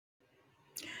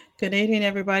Good evening,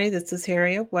 everybody. This is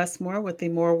Harriet Westmore with the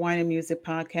More Wine and Music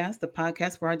podcast, the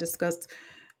podcast where I discuss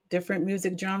different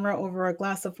music genre over a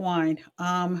glass of wine.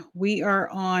 We are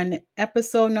on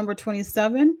episode number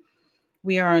 27.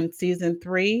 We are on season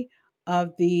 3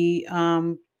 of the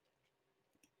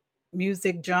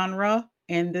music genre.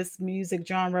 And this music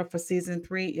genre for season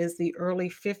 3 is the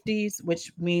early 50s,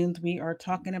 which means we are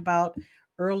talking about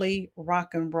early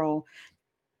rock and roll.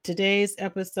 Today's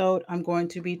episode, I'm going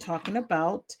to be talking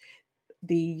about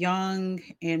the young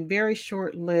and very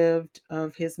short-lived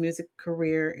of his music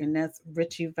career, and that's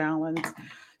Richie Valens.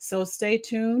 So stay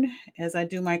tuned as I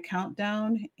do my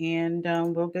countdown, and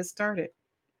we'll get started.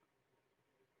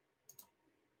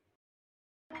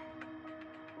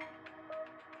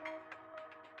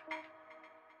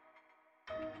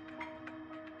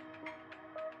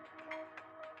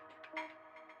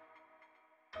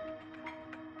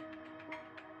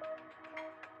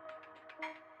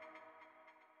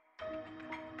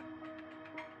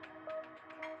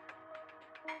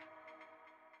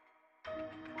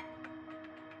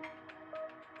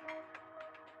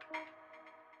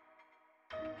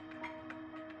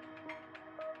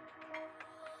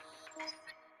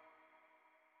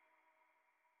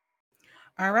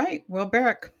 All right, well,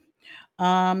 Barak,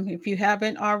 if you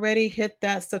haven't already, hit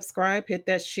that subscribe, hit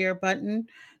that share button.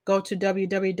 Go to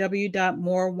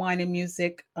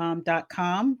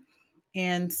www.morewineandmusic.com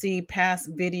and see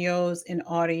past videos and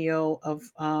audio of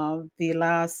the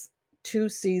last 2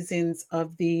 seasons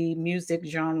of the music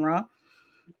genre.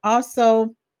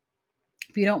 Also,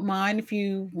 if you don't mind, if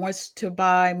you want to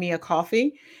buy me a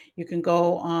coffee, you can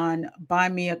go on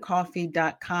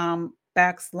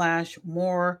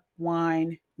buymeacoffee.com/more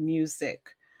wine music.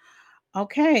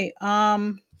 Okay,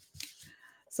 so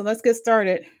let's get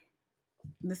started.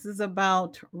 This is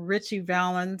about Richie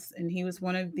Valens, and he was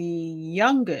one of the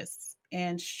youngest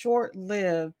and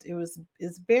short-lived. It's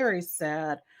very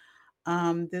sad.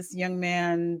 This young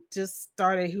man just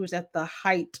started. He was at the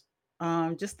height,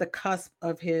 just the cusp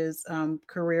of his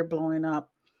career blowing up,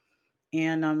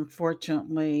 and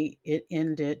unfortunately, it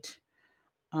ended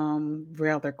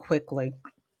rather quickly.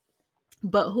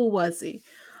 But who was he?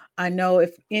 I know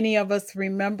if any of us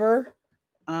remember.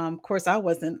 Of course, I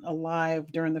wasn't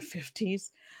alive during the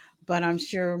 50s, but I'm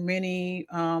sure many,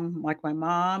 like my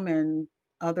mom and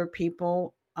other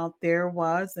people out there,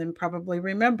 was and probably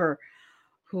remember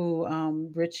who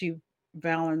Richie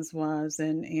Valens was.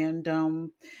 And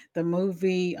the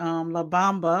movie La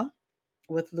Bamba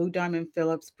with Lou Diamond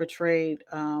Phillips portrayed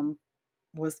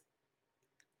was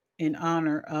in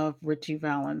honor of Richie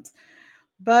Valens.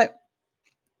 But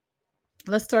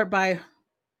let's start by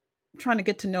trying to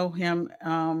get to know him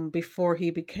before he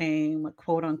became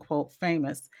quote unquote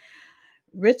famous.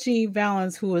 Richie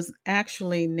Valens, who was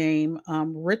actually named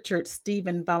Richard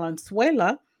Stephen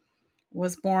Valenzuela,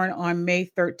 was born on May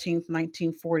 13th,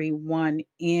 1941,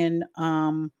 in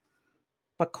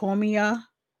Pacoima,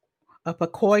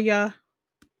 Pacoya,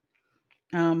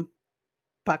 um,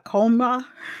 Pacoma.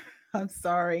 I'm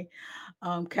sorry,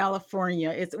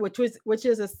 California. It's which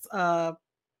is a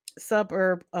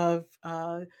suburb of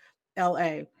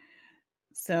L.A.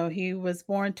 So he was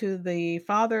born to his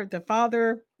father's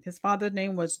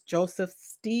name was Joseph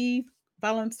Steve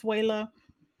Valenzuela,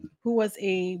 who was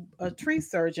a tree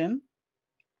surgeon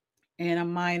and a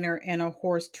miner and a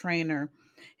horse trainer.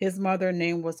 His mother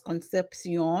name was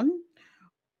Concepcion,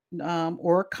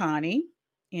 or Connie,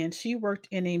 and she worked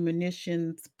in a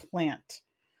munitions plant.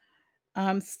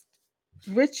 Um,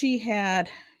 Richie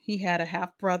had a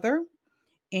half brother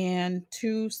and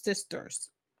 2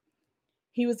 sisters.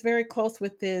 He was very close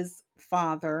with his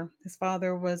father. His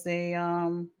father was he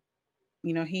had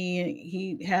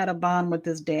a bond with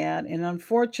his dad, and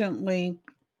unfortunately,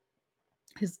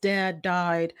 his dad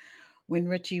died when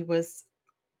Richie was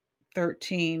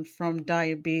 13 from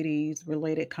diabetes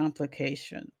related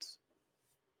complications.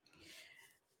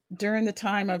 During the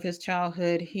time of his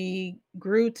childhood, he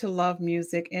grew to love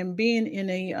music, and being in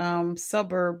a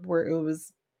suburb where it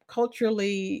was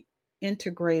culturally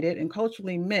integrated and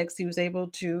culturally mixed, he was able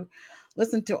to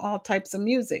listen to all types of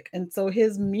music. And so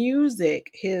his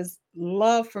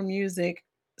love for music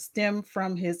stemmed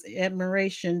from his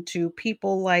admiration to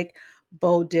people like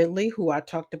Bo Diddley, who I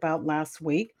talked about last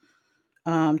week,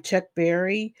 Chuck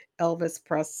Berry, Elvis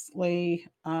Presley,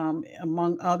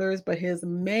 among others. But his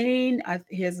main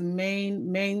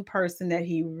person that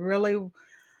he really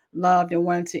loved and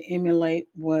wanted to emulate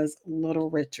was Little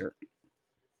Richard.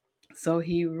 So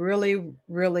he really,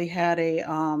 really had a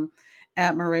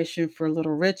admiration for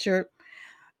Little Richard.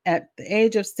 At the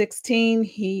age of 16,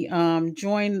 he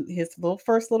joined his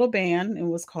first little band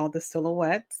and was called the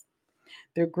Silhouettes.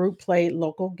 Their group played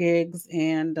local gigs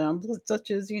and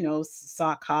such as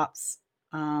sock hops,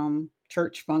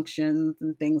 church functions,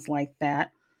 and things like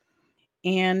that.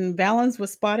 And Valens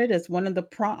was spotted as one of the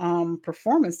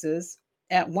performances.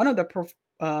 At one of the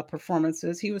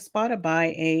performances, he was spotted by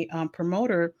a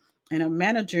promoter and a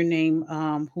manager named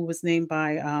who was named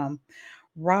by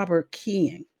Robert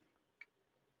Keane.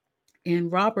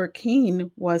 And Robert Keane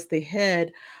was the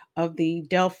head of the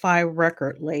Delphi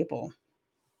record label.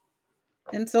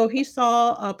 And so he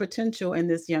saw a potential in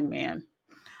this young man.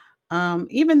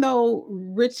 Even though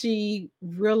Richie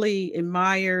really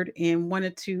admired and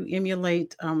wanted to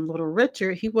emulate Little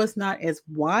Richard, he was not as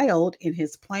wild in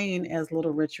his playing as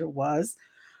Little Richard was.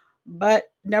 But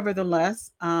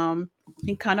nevertheless,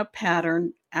 he kind of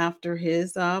patterned after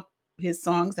his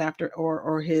songs after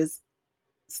or his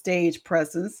stage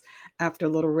presence after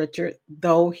Little Richard,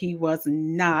 though he was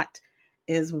not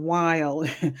as wild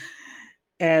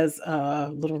as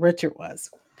Little Richard was.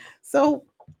 So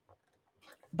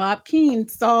Bob Keane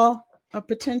saw a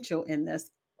potential in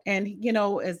this. And,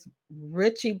 as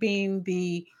Richie being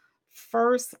the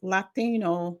first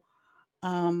Latino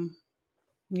um,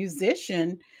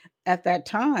 musician at that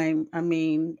time, I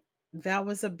mean, that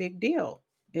was a big deal.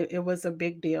 It was a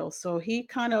big deal. So he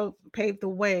kind of paved the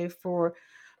way for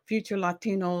future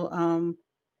Latino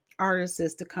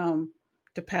artists to come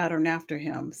to pattern after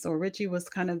him. So Richie was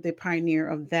kind of the pioneer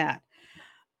of that.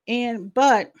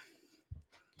 But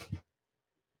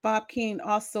Bob Keane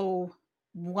also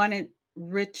wanted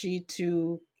Richie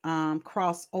to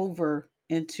cross over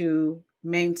into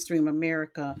mainstream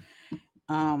America.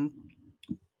 Um,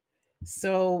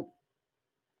 so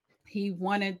he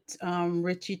wanted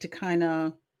Richie to kind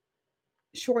of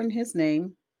shorten his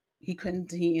name. He couldn't,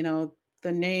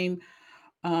 the name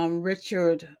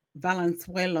Richard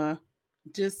Valenzuela,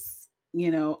 just,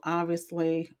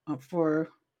 obviously for,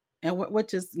 and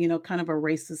which is, kind of a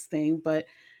racist thing, but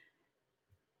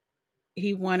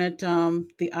he wanted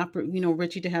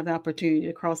Richie to have the opportunity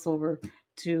to cross over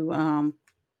to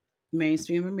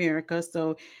mainstream America.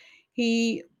 So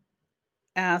he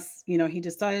he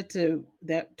decided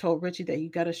told Richie that you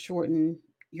got to shorten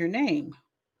your name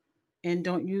and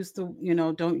don't use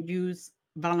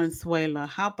Valenzuela.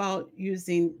 How about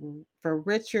using for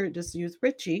Richard, just use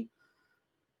Richie,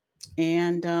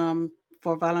 and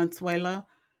for Valenzuela,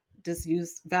 just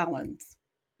use Valens.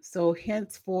 So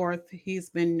henceforth, he's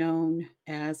been known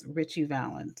as Richie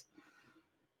Valens.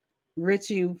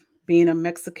 Richie, being a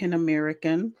Mexican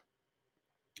American,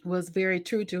 was very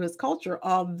true to his culture,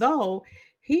 although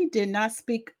he did not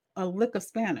speak a lick of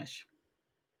Spanish.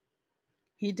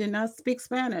 He did not speak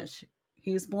Spanish.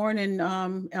 He was born in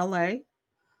L.A.,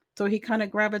 so he kind of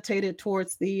gravitated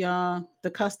towards the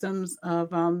customs of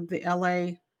the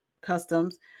L.A.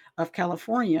 customs of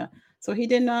California. So he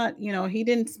did not, he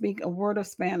didn't speak a word of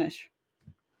Spanish.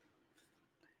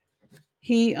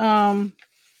 He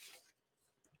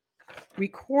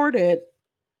recorded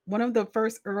one of the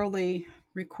first early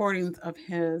recordings of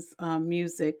his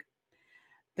music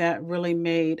that really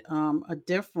made a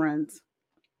difference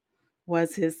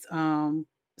was his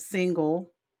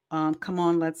single "Come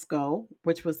On, Let's Go,"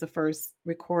 which was the first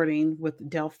recording with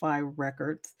Delphi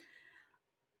Records.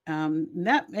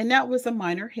 That was a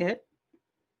minor hit.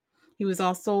 He was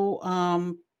also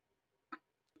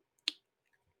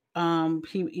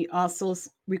he also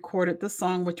recorded the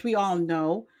song which we all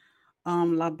know,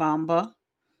 La Bamba.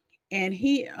 And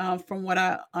he, from what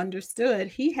I understood,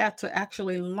 he had to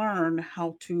actually learn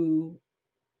how to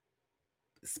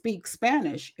speak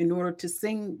Spanish in order to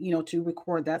sing, to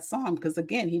record that song. Because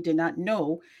again, he did not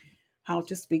know how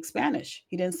to speak Spanish.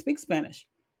 He didn't speak Spanish.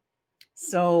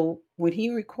 So when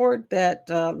he recorded that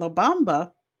La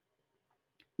Bamba,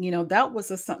 that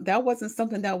wasn't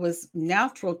something that was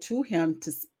natural to him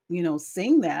to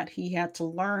sing that. He had to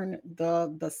learn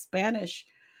the Spanish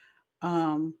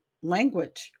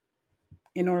language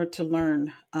in order to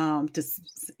learn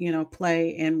to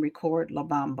play and record La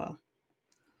Bamba.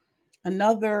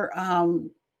 Another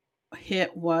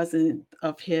hit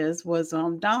of his was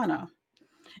Donna,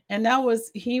 and that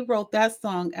was he wrote that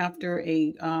song after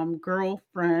a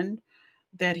girlfriend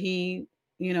that he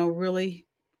really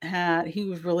had. He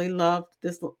was really loved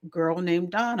this girl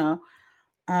named Donna,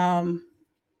 um,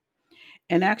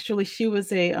 and actually she was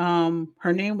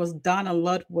her name was Donna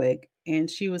Ludwig, and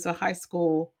she was a high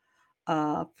school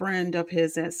friend of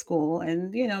his at school,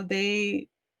 and they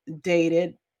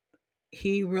dated.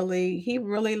 He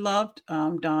really loved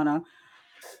Donna,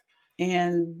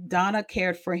 and Donna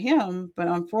cared for him, but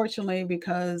unfortunately,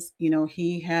 because he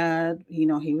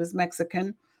was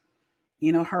Mexican,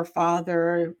 her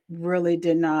father really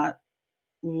did not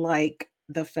like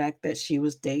the fact that she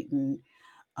was dating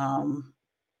um,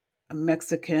 a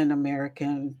Mexican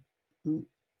American,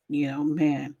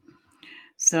 man.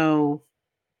 So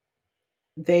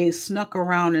they snuck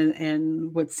around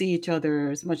and would see each other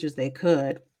as much as they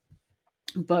could.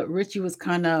 But Richie was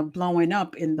kind of blowing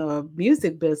up in the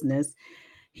music business.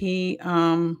 He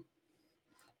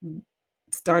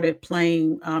started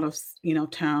playing out of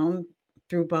town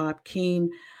through Bob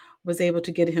Keane, was able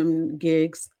to get him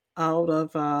gigs out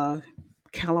of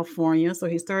California. So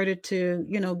he started to,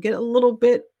 get a little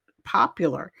bit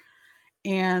popular.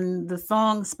 And the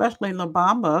song, especially La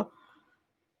Bamba,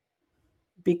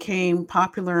 became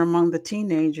popular among the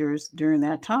teenagers during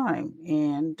that time.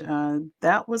 And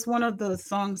that was one of the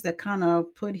songs that kind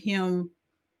of put him,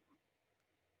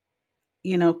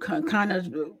 kind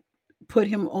of put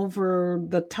him over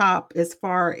the top as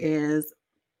far as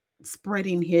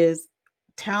spreading his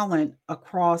talent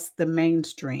across the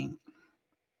mainstream.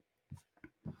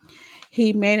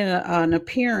 He made an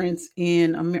appearance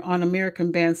on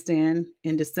American Bandstand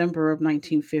in December of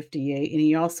 1958, and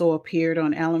he also appeared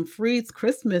on Alan Freed's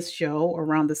Christmas show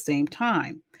around the same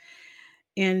time.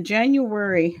 In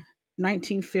January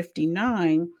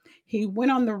 1959, he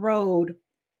went on the road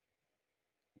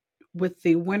with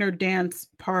the Winter Dance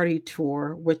Party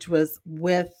Tour, which was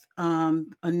with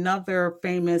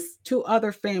two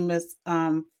other famous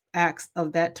acts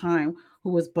of that time,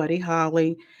 who was Buddy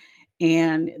Holly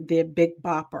and the Big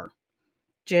Bopper,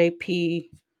 J.P.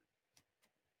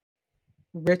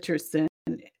 Richardson,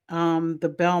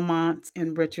 the Belmonts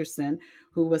and Richardson,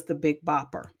 who was the Big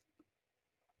Bopper.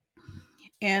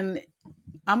 And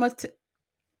I'm a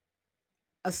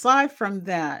aside from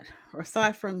that, or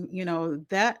aside from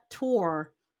that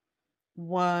tour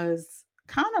was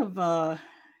kind of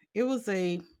it was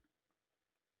a,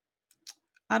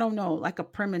 I don't know, like a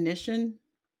premonition,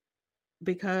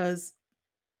 because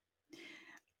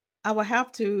I would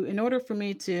have to, in order for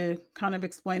me to kind of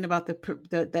explain about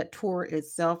that tour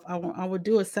itself, I would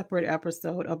do a separate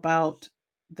episode about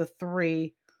the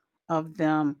three of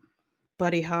them,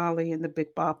 Buddy Holly and the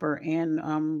Big Bopper,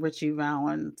 and Richie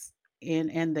Valens,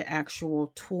 and the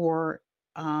actual tour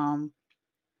um,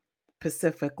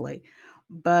 specifically.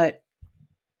 But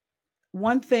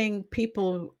one thing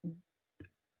people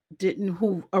didn't,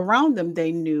 who around them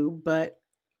they knew, but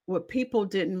what people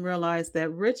didn't realize, that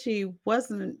Richie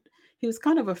wasn't, he was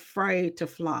kind of afraid to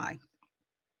fly.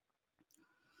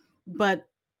 But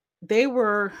they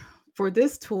were, for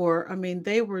this tour, I mean,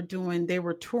 they were touring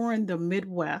the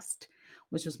Midwest,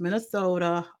 which was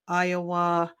Minnesota,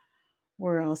 Iowa,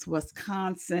 where else?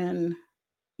 Wisconsin,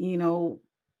 you know,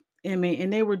 I mean,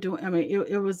 and they were doing, I mean,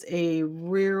 it was a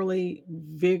really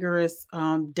vigorous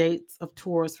dates of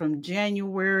tours from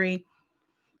January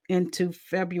into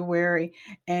February.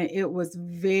 And it was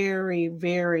very,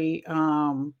 very,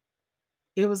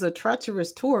 it was a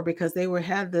treacherous tour, because they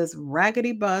had this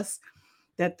raggedy bus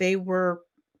that they were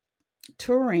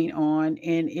touring on,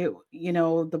 and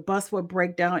the bus would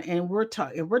break down, and we're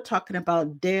talking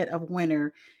about dead of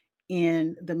winter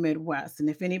in the Midwest. And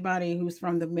if anybody who's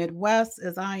from the Midwest,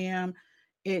 as I am,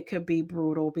 it could be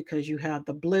brutal, because you have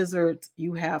the blizzards,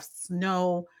 you have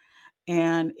snow,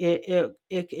 and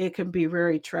it can be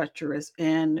very treacherous.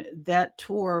 And that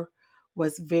tour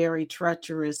was very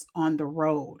treacherous on the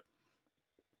road.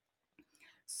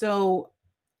 So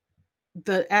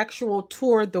the actual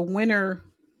tour, the winter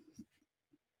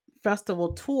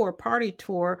festival tour, party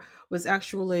tour, was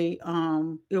actually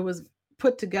it was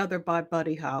put together by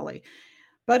Buddy Holly.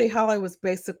 Buddy Holly was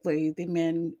basically the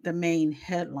main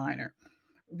headliner.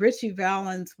 Richie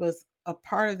Valens was a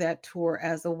part of that tour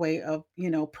as a way of,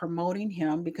 promoting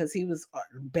him, because he was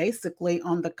basically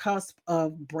on the cusp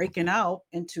of breaking out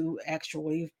into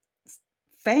actually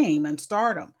fame and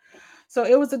stardom. So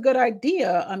it was a good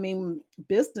idea. I mean,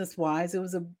 business wise, it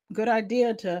was a good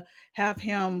idea to have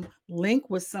him link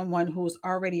with someone who's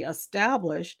already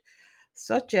established,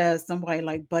 such as somebody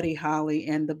like Buddy Holly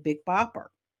and the Big Bopper.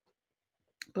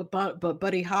 But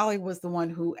Buddy Holly was the one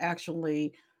who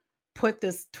actually put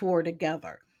this tour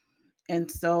together.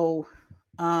 And so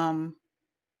um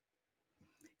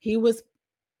he was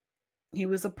he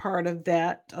was a part of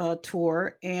that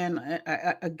tour. And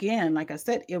again, like I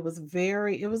said, it was a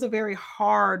very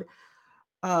hard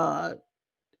uh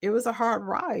it was a hard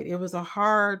ride. It was a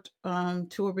hard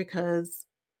tour, because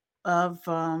of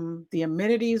the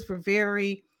amenities were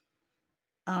very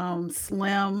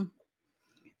slim.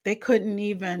 They couldn't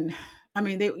even, I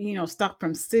mean, they, stop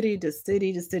from city to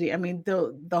city to city. I mean,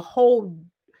 the whole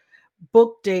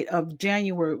book date of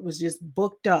January was just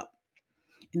booked up.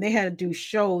 And they had to do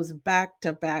shows back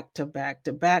to back to back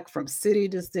to back, from city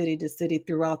to city to city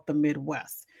throughout the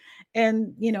Midwest.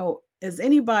 And as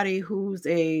anybody who's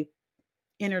a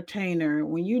entertainer,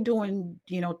 when you're doing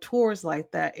tours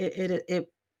like that, it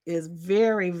is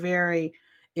very, very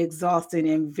exhausting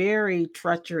and very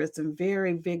treacherous and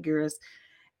very vigorous.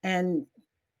 And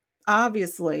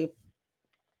obviously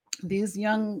these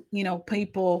young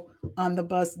people on the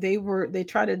bus, they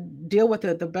try to deal with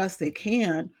it the best they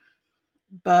can.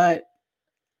 But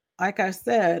like I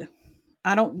said,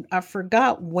 I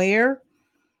forgot where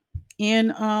in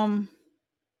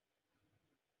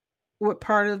what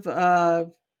part of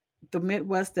the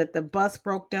Midwest that the bus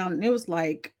broke down, and it was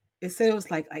like, it said it was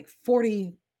like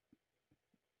 40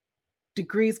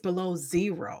 degrees below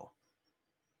zero.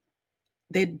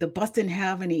 The bus didn't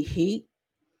have any heat,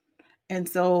 and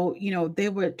so they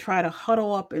would try to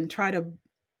huddle up and try to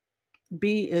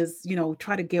be as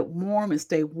try to get warm and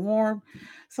stay warm.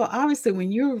 So obviously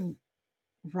when you're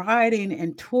riding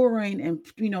and touring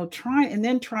and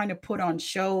trying to put on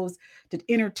shows to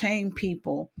entertain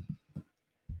people,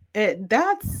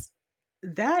 that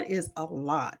is a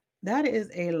lot. That is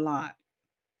a lot.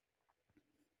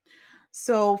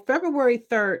 So February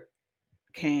 3rd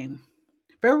came.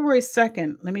 February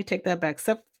 2nd, let me take that back.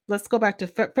 Let's go back to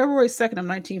February 2nd of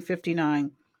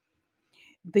 1959.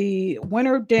 The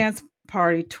Winter Dance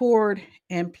Party toured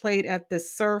and played at the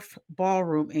Surf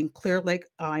Ballroom in Clear Lake,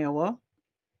 Iowa.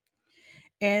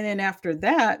 And then after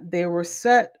that, they were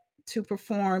set to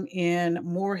perform in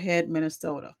Moorhead,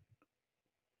 Minnesota.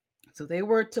 So they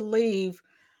were to leave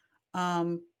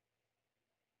um,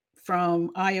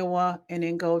 from Iowa and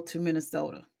then go to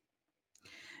Minnesota.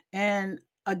 And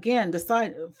again,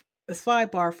 a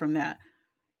sidebar from that,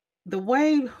 the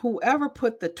way whoever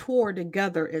put the tour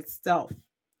together itself,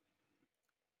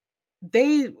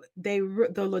 they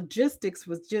the logistics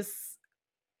was just,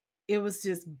 it was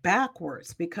just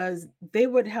backwards, because they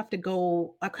would have to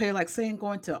go, okay, like saying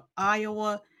going to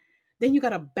Iowa, then you got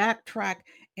to backtrack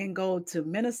and go to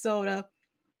Minnesota,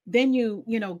 then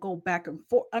go back and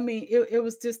forth. I mean, it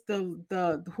was just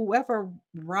the whoever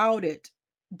routed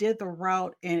did the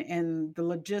route and the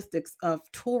logistics of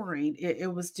touring.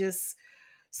 It was just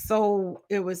so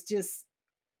it was just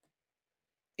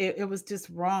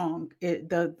wrong.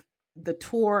 The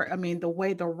tour, I mean, the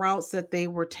way the routes that they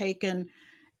were taken,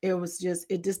 it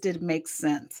just didn't make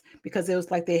sense, because it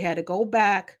was like they had to go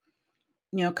back,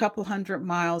 a couple hundred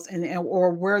miles,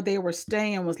 or where they were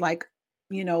staying was like,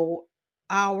 you know,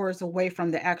 hours away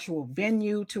from the actual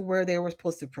venue to where they were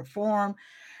supposed to perform.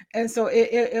 And so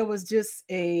it was just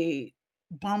a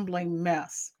bumbling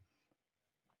mess.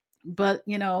 But,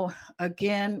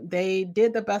 again, they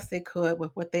did the best they could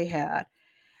with what they had.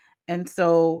 And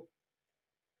so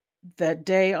that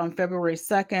day on February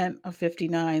 2nd of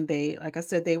 59, they, like I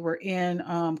said, they were in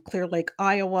Clear Lake,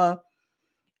 Iowa,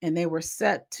 and they were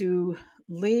set to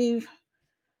leave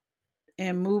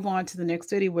and move on to the next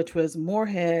city, which was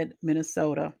Moorhead,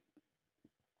 Minnesota.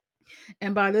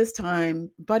 And by this time,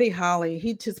 Buddy Holly,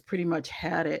 he just pretty much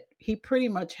had it. He pretty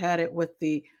much had it with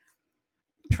the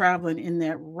traveling in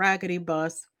that raggedy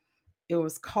bus. It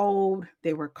was cold.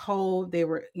 They were cold. They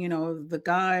were, the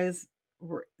guys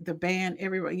were, the band,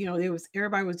 everybody,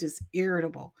 everybody was just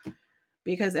irritable,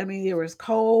 because I mean, it was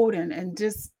cold and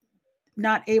just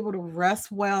not able to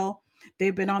rest well.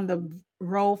 They've been on the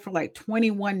road for like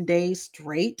 21 days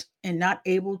straight and not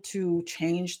able to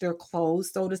change their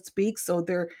clothes, so to speak. So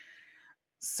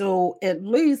at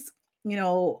least, you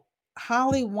know,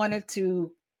 Holly wanted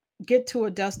to get to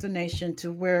a destination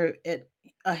to where it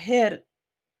ahead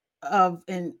of,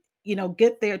 and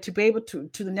get there to be able to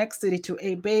the next city to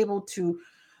be able to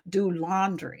do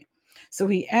laundry. So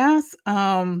he asked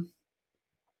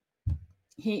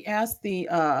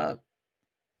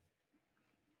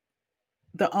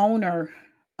the owner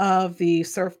of the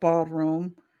surf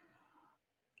ballroom,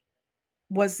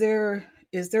 was there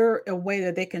is there a way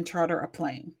that they can charter a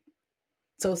plane,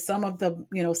 so some of the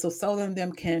so some of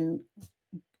them can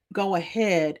go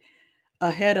ahead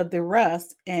of the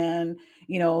rest. And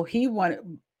he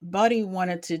wanted Buddy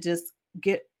wanted to just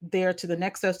get there to the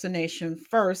next destination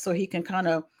first, so he can kind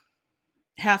of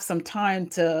have some time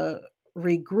to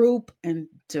regroup and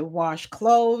to wash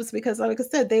clothes, because like I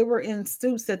said, they were in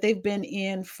suits that they've been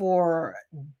in for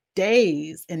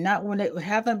days, and not when they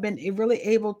haven't been really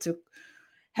able to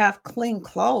have clean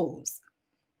clothes.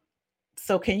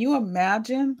 So can you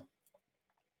imagine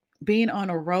being on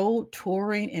a road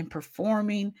touring and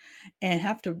performing and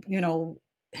have to,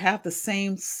 have the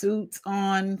same suits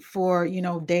on for,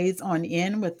 days on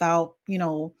end without,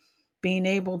 being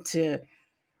able to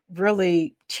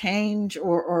really change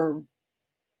or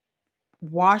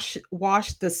wash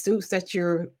the suits that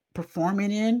you're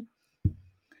performing in.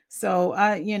 So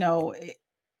I,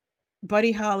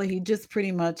 Buddy Holly, he just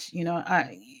pretty much,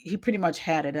 he pretty much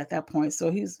had it at that point.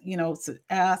 So he's, to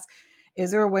ask,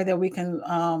 is there a way that we can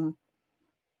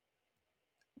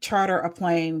charter a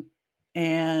plane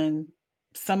and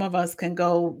some of us can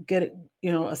go get it,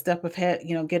 a step ahead,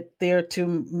 get there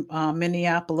to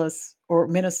Minneapolis or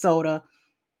Minnesota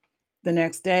the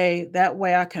next day. That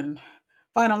way I can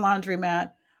find a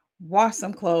laundromat, wash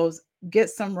some clothes, get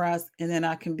some rest, and then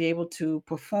I can be able to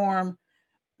perform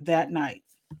that night.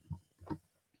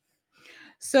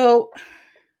 So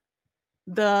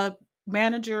the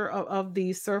manager of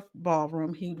the surf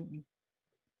ballroom, he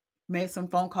made some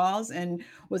phone calls and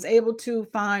was able to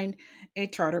find a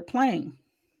charter plane.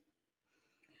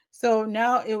 So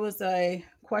now it was a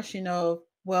question of,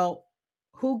 well,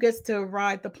 who gets to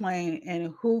ride the plane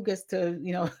and who gets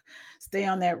to, stay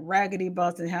on that raggedy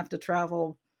bus and have to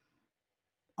travel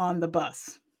on the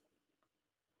bus?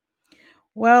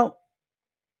 Well,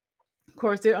 of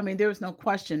course, there was no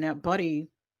question that Buddy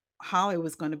Holly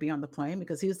was going to be on the plane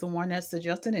because he's the one that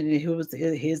suggested it. And he was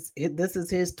this is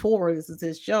his tour, this is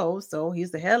his show, so he's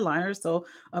the headliner. So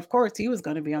of course he was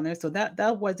going to be on there. So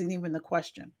that wasn't even the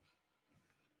question.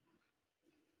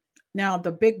 Now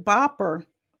the Big Bopper,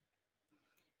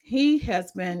 he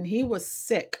was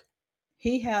sick.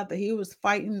 He was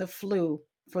fighting the flu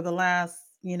for the last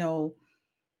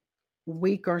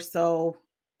week or so.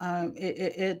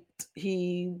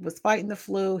 He was fighting the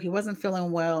flu. He wasn't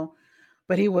feeling well,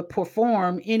 but he would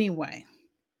perform anyway.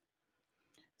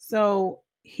 So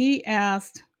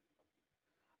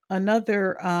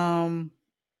another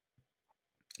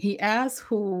he asked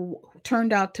who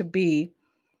turned out to be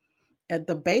at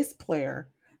the bass player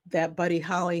that Buddy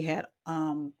Holly had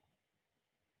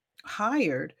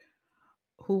hired,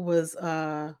 who was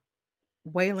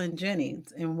Waylon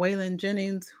Jennings. And Waylon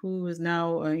Jennings, who is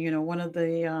now one of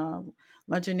the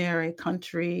legendary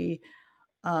country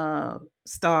uh,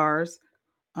 stars.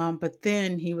 But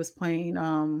then he was playing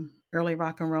early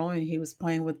rock and roll, and he was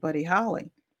playing with Buddy Holly.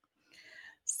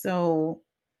 So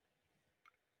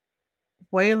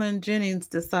Waylon Jennings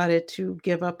decided to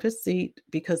give up his seat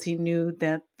because he knew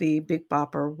that the Big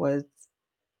Bopper was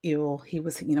ill. He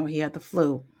was, he had the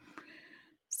flu.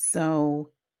 So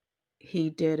he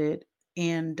did it.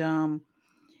 And,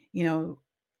 you know,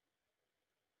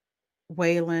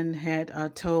 Waylon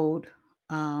had told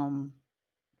um,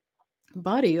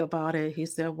 Buddy about it. He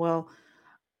said, well,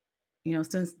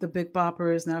 since the Big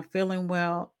Bopper is not feeling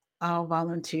well, I'll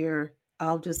volunteer.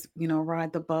 I'll just,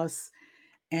 ride the bus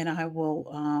and and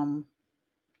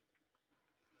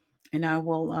I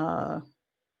will,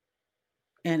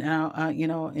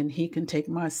 and he can take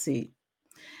my seat.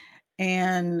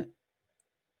 And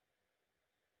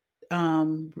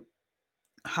um,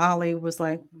 Holly was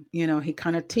like, he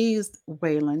kind of teased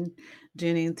Waylon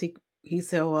Jennings. He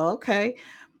said, well, okay,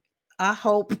 I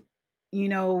hope, you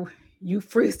know, you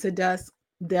freeze to death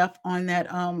on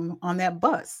that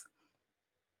bus.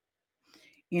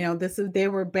 They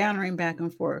were bantering back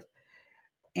and forth.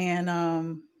 And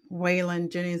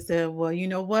Waylon Jennings said, well, you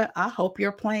know what? I hope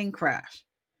your plane crashed.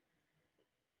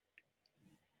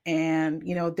 And,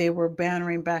 they were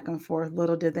bantering back and forth.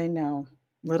 Little did they know.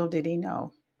 Little did he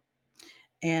know.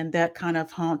 And that kind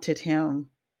of haunted him,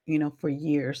 for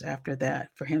years after that,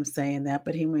 for him saying that.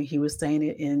 But when he was saying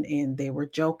it and they were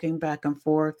joking back and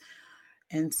forth.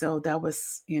 And so that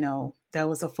was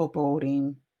a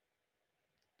foreboding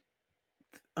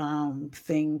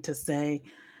thing to say,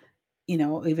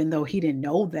 even though he didn't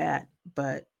know that,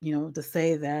 but to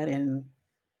say that. And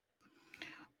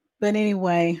but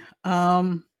anyway,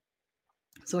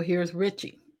 so here's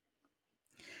Richie.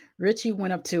 Richie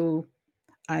went up to,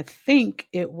 I think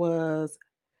it was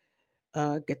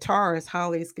guitarist,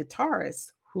 Holly's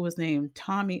guitarist, who was named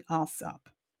Tommy Alsop.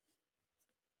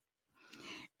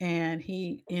 And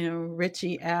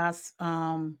Richie asked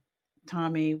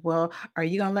Tommy, well, are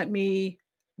you gonna let me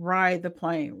ride the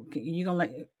plane?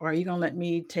 Are you gonna let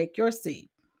me take your seat?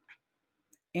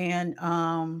 And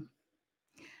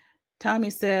Tommy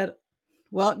said,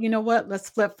 well, you know what? Let's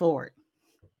flip forward.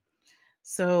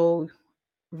 So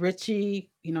Richie,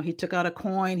 he took out a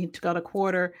coin, he took out a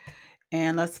quarter,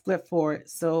 and let's flip forward.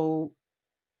 So,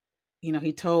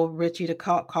 he told Richie to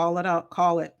call it out,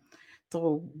 call it.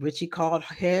 So Richie called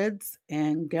heads,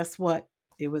 and guess what?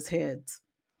 It was heads.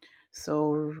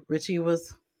 So Richie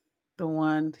was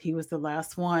he was the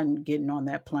last one getting on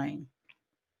that plane.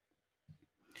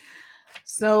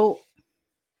 So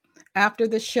after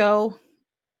the show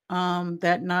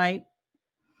that night,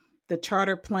 the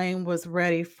charter plane was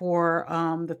ready for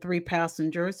the three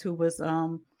passengers, who was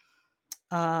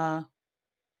uh,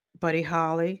 Buddy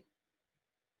Holly,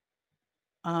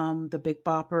 the Big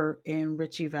Bopper and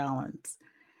Richie Valens.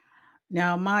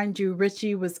 Now, mind you,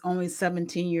 Richie was only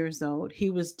 17 years old. He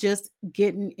was just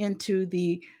getting into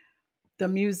the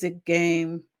music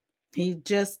game. He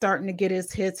just starting to get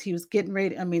his hits. He was getting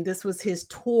ready. I mean, this was his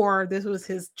tour. This was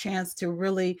his chance to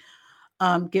really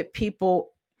get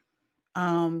people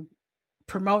um,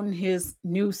 promoting his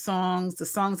new songs, the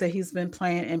songs that he's been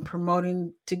playing, and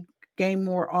promoting to gain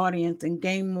more audience and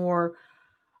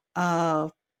uh,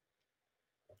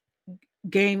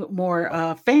 gain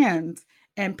more fans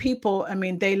and people. I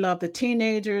mean, they love the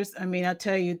teenagers. I mean, I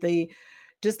tell you, the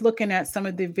just looking at some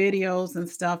of the videos and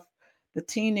stuff, the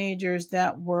teenagers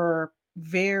that were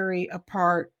very a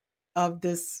part of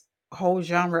this whole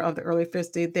genre of the early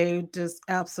 50s, they just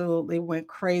absolutely went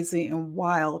crazy and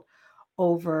wild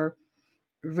over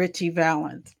Richie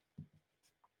Valens.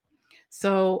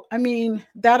 So, I mean,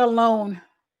 that alone,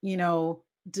 you know,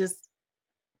 just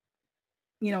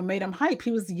made him hype.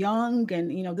 He was young,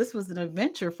 and this was an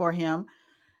adventure for him.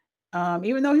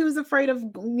 Even though he was afraid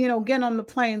of getting on the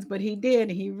planes, but he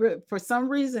did. For some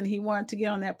reason he wanted to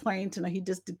get on that plane tonight. He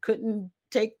just couldn't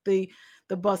take the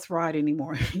bus ride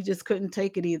anymore. He just couldn't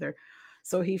take it either.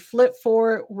 So he flipped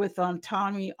for it with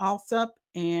Tommy Alsop,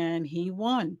 and he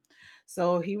won.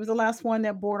 So he was the last one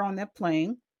that boarded on that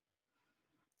plane.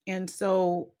 And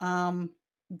so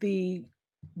the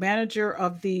manager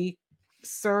of the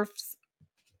Surfs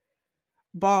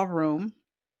ballroom,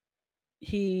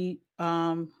 he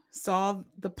saw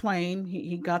the plane.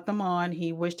 He got them on.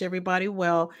 He wished everybody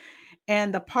well.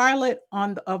 And the pilot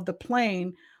of the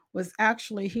plane was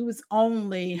actually, he was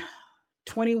only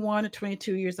 21 or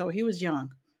 22 years old. He was young.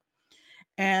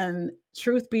 And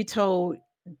truth be told,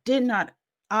 did not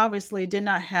obviously did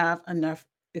not have enough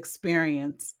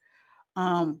experience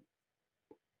um,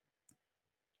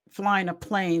 flying a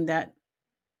plane that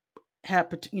had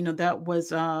that was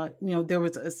there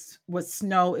was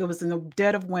snow. It was in the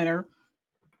dead of winter.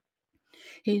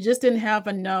 He just didn't have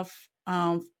enough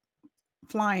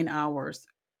flying hours.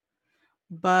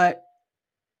 But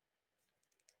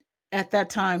at that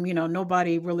time,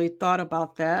 nobody really thought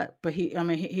about that. But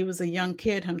he was a young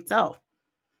kid himself.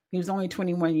 He was only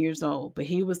 21 years old, but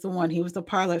he was the one. He was the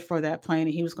pilot for that plane,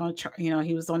 and he was going to,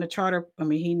 he was on the charter. I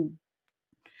mean,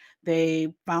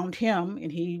 they found him, and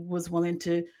he was willing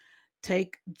to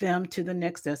take them to the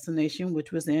next destination,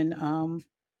 which was in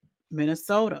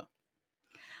Minnesota.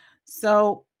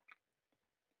 So,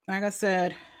 like I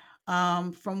said,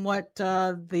 from what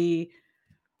the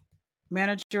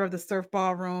manager of the surf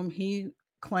ballroom, he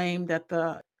claimed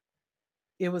that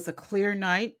it was a clear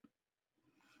night.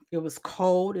 It was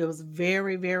cold. It was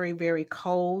very, very, very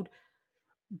cold,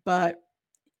 but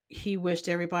he wished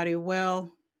everybody well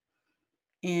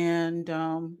and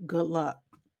good luck.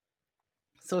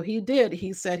 So he did.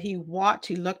 He said he watched,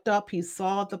 he looked up, he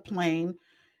saw the plane.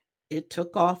 It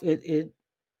took off, it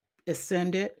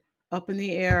ascended up in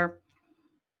the air.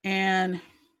 And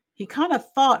he kind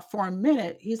of thought for a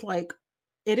minute, he's like,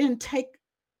 it didn't take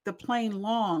the plane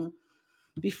long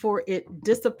before it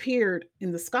disappeared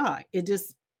in the sky. It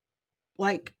just,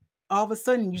 like, all of a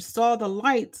sudden you saw the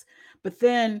lights, but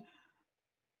then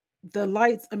the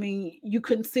lights, I mean, you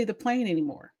couldn't see the plane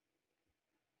anymore.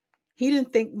 He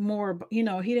didn't think more, he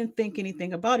didn't think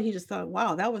anything about it. He just thought,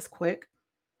 wow, that was quick.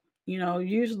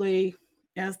 Usually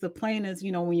as the plane is,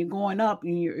 when you're going up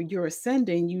and you're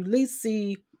ascending, you at least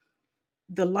see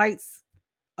the lights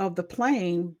of the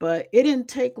plane, but it didn't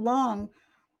take long.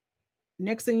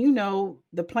 Next thing you know,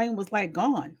 the plane was like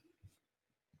gone.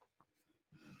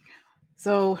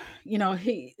 So,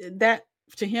 he that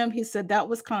to him, he said that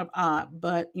was kind of odd,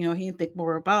 but he didn't think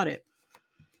more about it.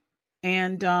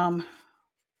 And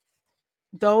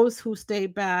those who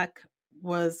stayed back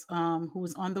was who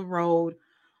was on the road.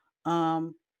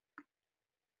 Um,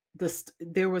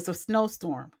 there was a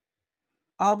snowstorm.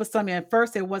 All of a sudden, at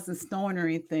first it wasn't snowing or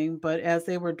anything, but as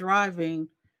they were driving,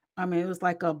 I mean, it was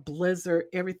like a blizzard.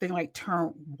 Everything like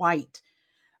turned white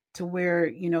to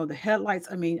where the headlights.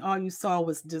 I mean, all you saw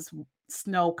was just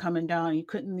snow coming down. You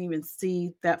couldn't even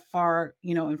see that far,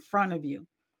 in front of you.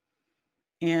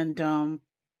 And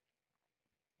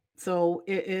so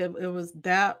it was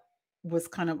that was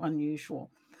kind of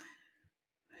unusual.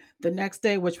 The next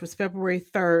day, which was February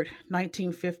 3rd,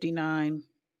 1959,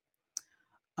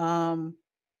 um,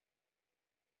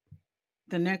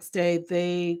 the next day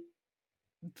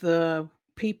the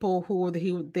people who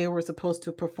they were supposed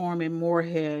to perform in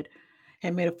Moorhead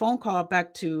had made a phone call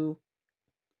back to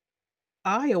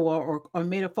Iowa, or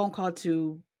made a phone call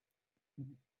to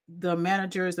the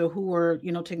managers or who were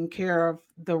taking care of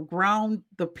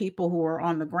the people who were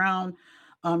on the ground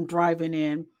driving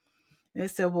in. They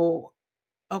said, well,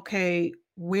 okay,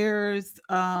 where's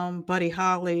Buddy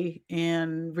Holly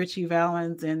and Richie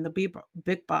Valens and the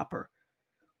Big Bopper?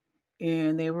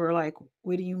 And they were like,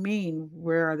 what do you mean?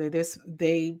 Where are they?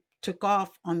 They took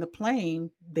off on the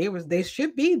plane. They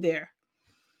should be there.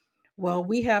 Well,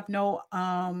 we haven't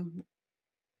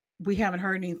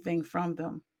heard anything from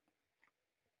them.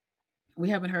 We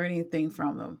haven't heard anything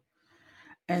from them.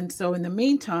 And so in the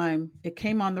meantime, it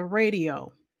came on the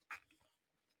radio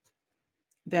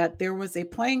that there was a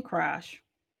plane crash.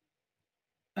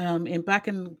 And back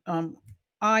in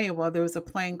Iowa, there was a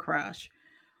plane crash.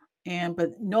 And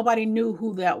but nobody knew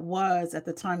who that was at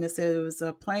the time. They said it was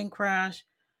a plane crash.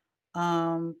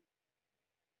 Um,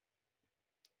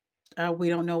 we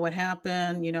don't know what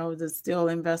happened. They're still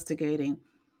investigating.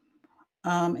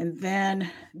 And then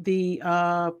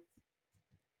the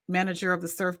manager of the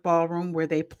surf ballroom where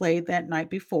they played that night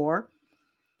before,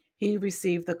 he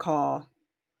received the call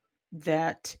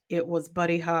that it was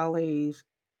Buddy Holly,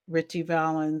 Richie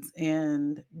Valens,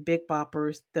 and Big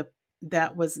Boppers.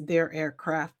 That was their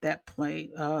aircraft that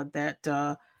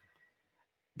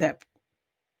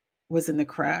was in the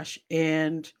crash,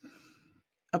 and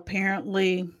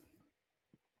apparently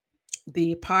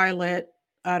the pilot,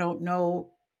 I don't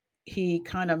know, he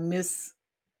kind of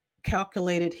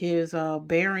miscalculated his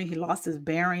bearing. He lost his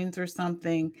bearings or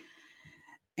something,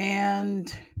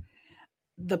 and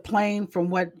the plane, from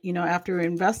what after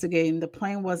investigating, the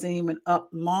plane wasn't even up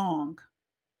long.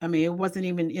 I mean, it wasn't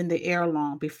even in the air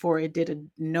long before it did a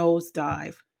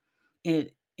nosedive.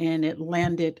 And it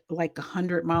landed like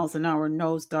 100 miles an hour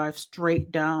nosedive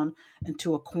straight down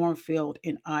into a cornfield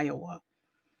in Iowa.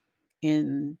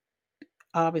 And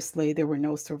obviously there were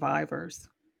no survivors.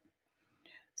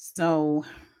 So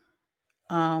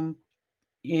um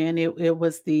and it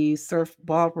was the surf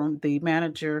ballroom, the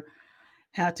manager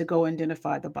had to go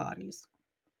identify the bodies.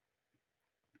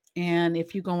 And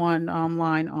if you go online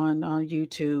on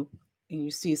YouTube and you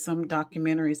see some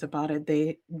documentaries about it,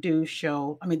 they do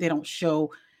show. I mean, they don't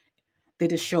show. They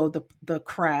just show the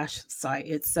crash site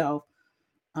itself.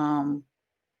 Um,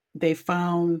 they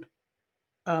found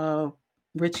uh,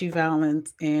 Richie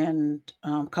Valens, and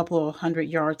a couple of 100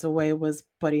 yards away was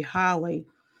Buddy Holly.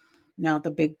 Now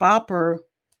the Big Bopper,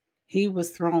 he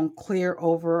was thrown clear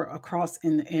over across,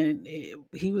 and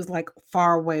he was like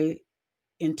far away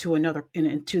into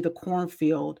the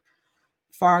cornfield,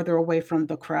 farther away from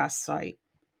the crash site.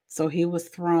 So he was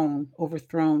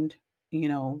overthrown,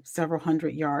 several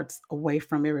 100 yards away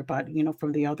from everybody,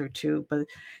 from the other two. But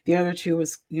the other two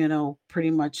was,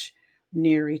 pretty much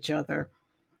near each other.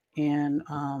 And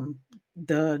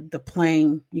the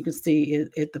plane, you can see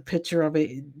the picture of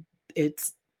it.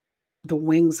 It's the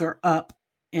wings are up,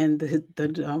 and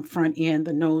the front end,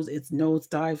 it's nose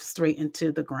dive straight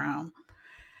into the ground,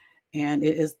 and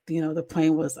it is, the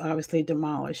plane was obviously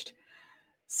demolished.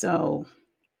 So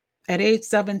at age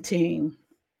 17,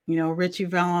 Richie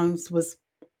Valens was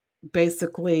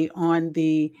basically on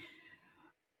the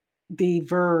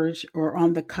verge, or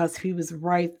on the cusp. He was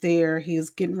right there. He was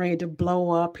getting ready to blow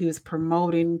up. He was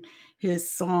promoting his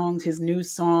songs, his new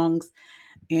songs,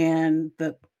 and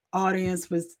the audience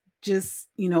was just,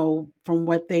 from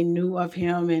what they knew of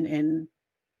him, and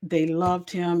they loved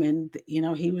him, and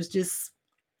he was just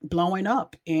blowing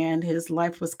up, and his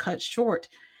life was cut short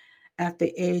at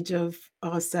the age of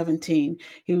 17.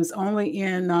 He was only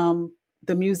in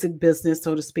the music business,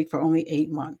 so to speak, for only 8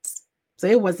 months. So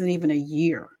it wasn't even a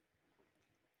year.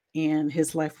 And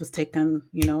his life was taken,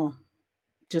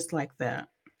 just like that.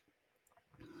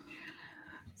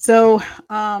 So,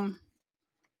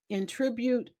 in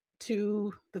tribute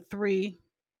to the three,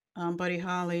 Buddy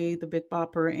Holly, the Big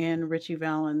Bopper, and Richie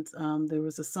Valens, there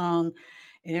was a song,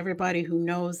 and everybody who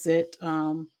knows it,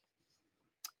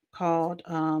 called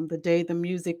The Day the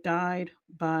Music Died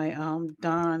by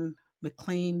Don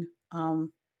McLean,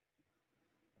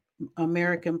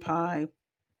 American Pie.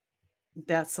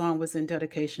 That song was in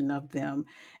dedication of them.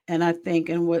 And I think,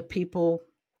 and what people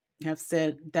have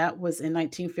said, that was in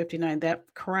 1959, that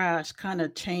crash kind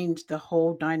of changed the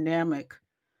whole dynamic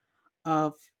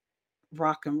of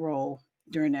rock and roll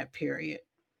during that period.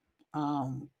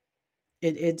 Um,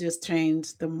 it just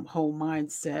changed the whole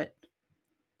mindset.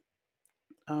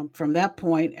 From that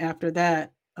point, after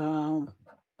that, a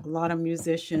lot of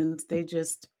musicians,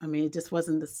 I mean, it just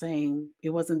wasn't the same. It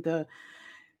wasn't the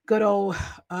good old,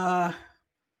 uh,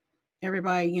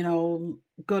 everybody,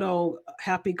 good old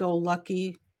happy go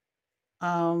lucky.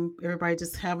 Everybody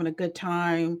just having a good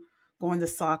time, going to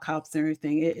sock hops and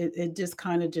everything. It just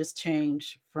kind of just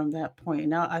changed from that point.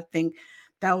 Now I think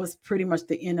that was pretty much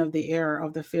the end of the era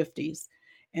of the 50s,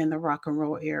 and the rock and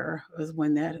roll era was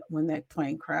when that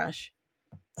plane crashed.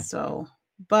 So,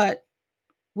 but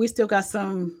we still got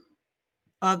some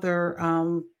other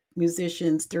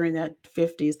musicians during that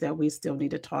 50s that we still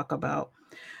need to talk about.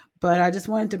 But I just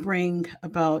wanted to bring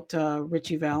about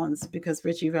Richie Valens, because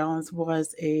Richie Valens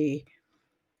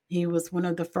he was one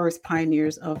of the first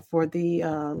pioneers of for the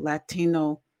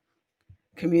Latino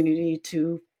community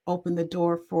to open the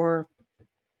door for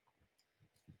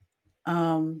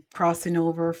crossing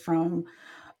over from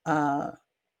uh,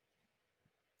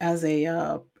 as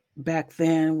a back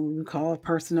then we call a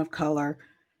person of color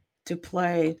to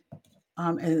play.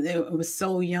 And it was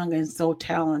so young and so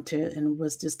talented and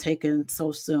was just taken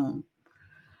so soon.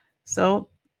 So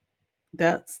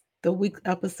that's the week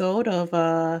episode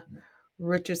of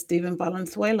Richard Stephen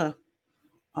Valenzuela,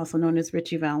 also known as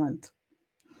Richie Valens.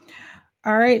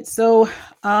 All right, so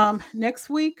next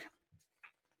week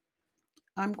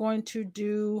I'm going to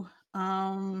do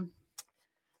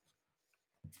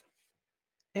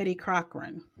Eddie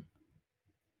Cochran.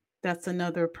 That's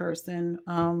another person.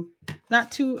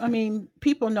 Not too. I mean,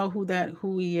 people know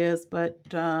who he is, but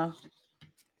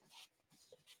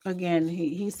again,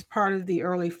 he's part of the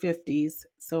early '50s.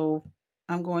 So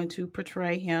I'm going to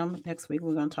portray him next week.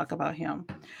 We're going to talk about him.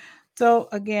 So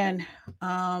again,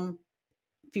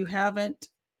 if you haven't,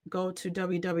 go to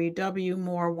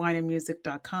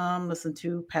www.morewineandmusic.com. Listen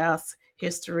to past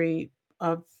history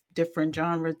of different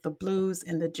genres, the blues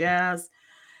and the jazz.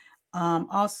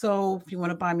 Also, if you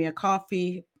want to buy me a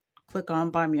coffee, click on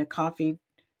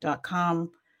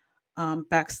buymeacoffee.com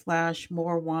 /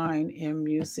 more wine and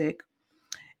music.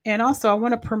 And also, I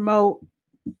want to promote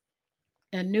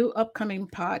a new upcoming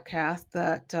podcast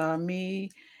that me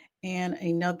and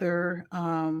another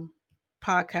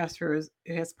podcaster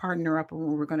has partnered up on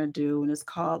what we're going to do, and it's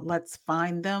called Let's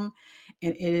Find Them.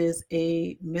 And it is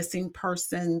a missing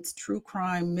persons, true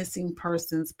crime missing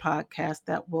persons podcast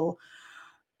that will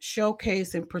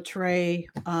showcase and portray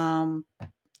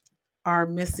our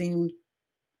missing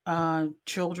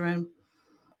children,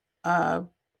 uh,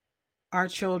 our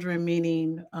children,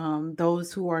 meaning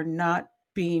those who are not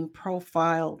being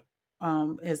profiled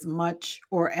as much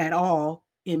or at all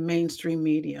in mainstream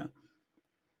media.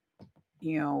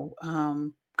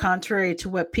 Contrary to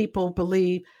what people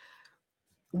believe,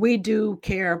 we do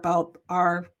care about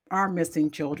our missing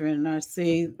children. And I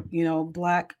see,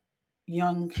 Black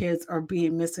young kids are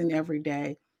being missing every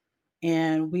day,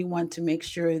 and we want to make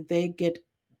sure they get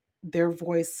their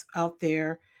voice out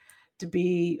there to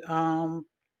be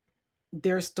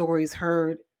their stories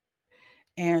heard,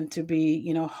 and to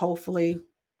be, hopefully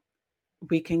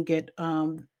we can get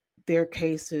their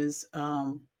cases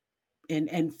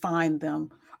and find them,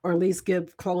 or at least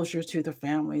give closure to the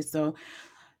family. So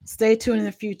stay tuned in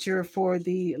the future for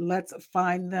the Let's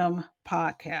Find Them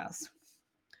podcast.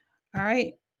 All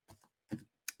right.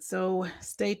 So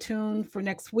stay tuned for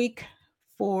next week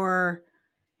for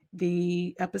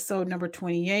the episode number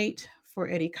 28 for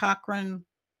Eddie Cochran,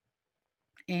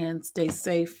 and stay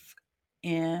safe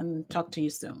and talk to you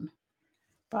soon.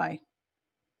 Bye.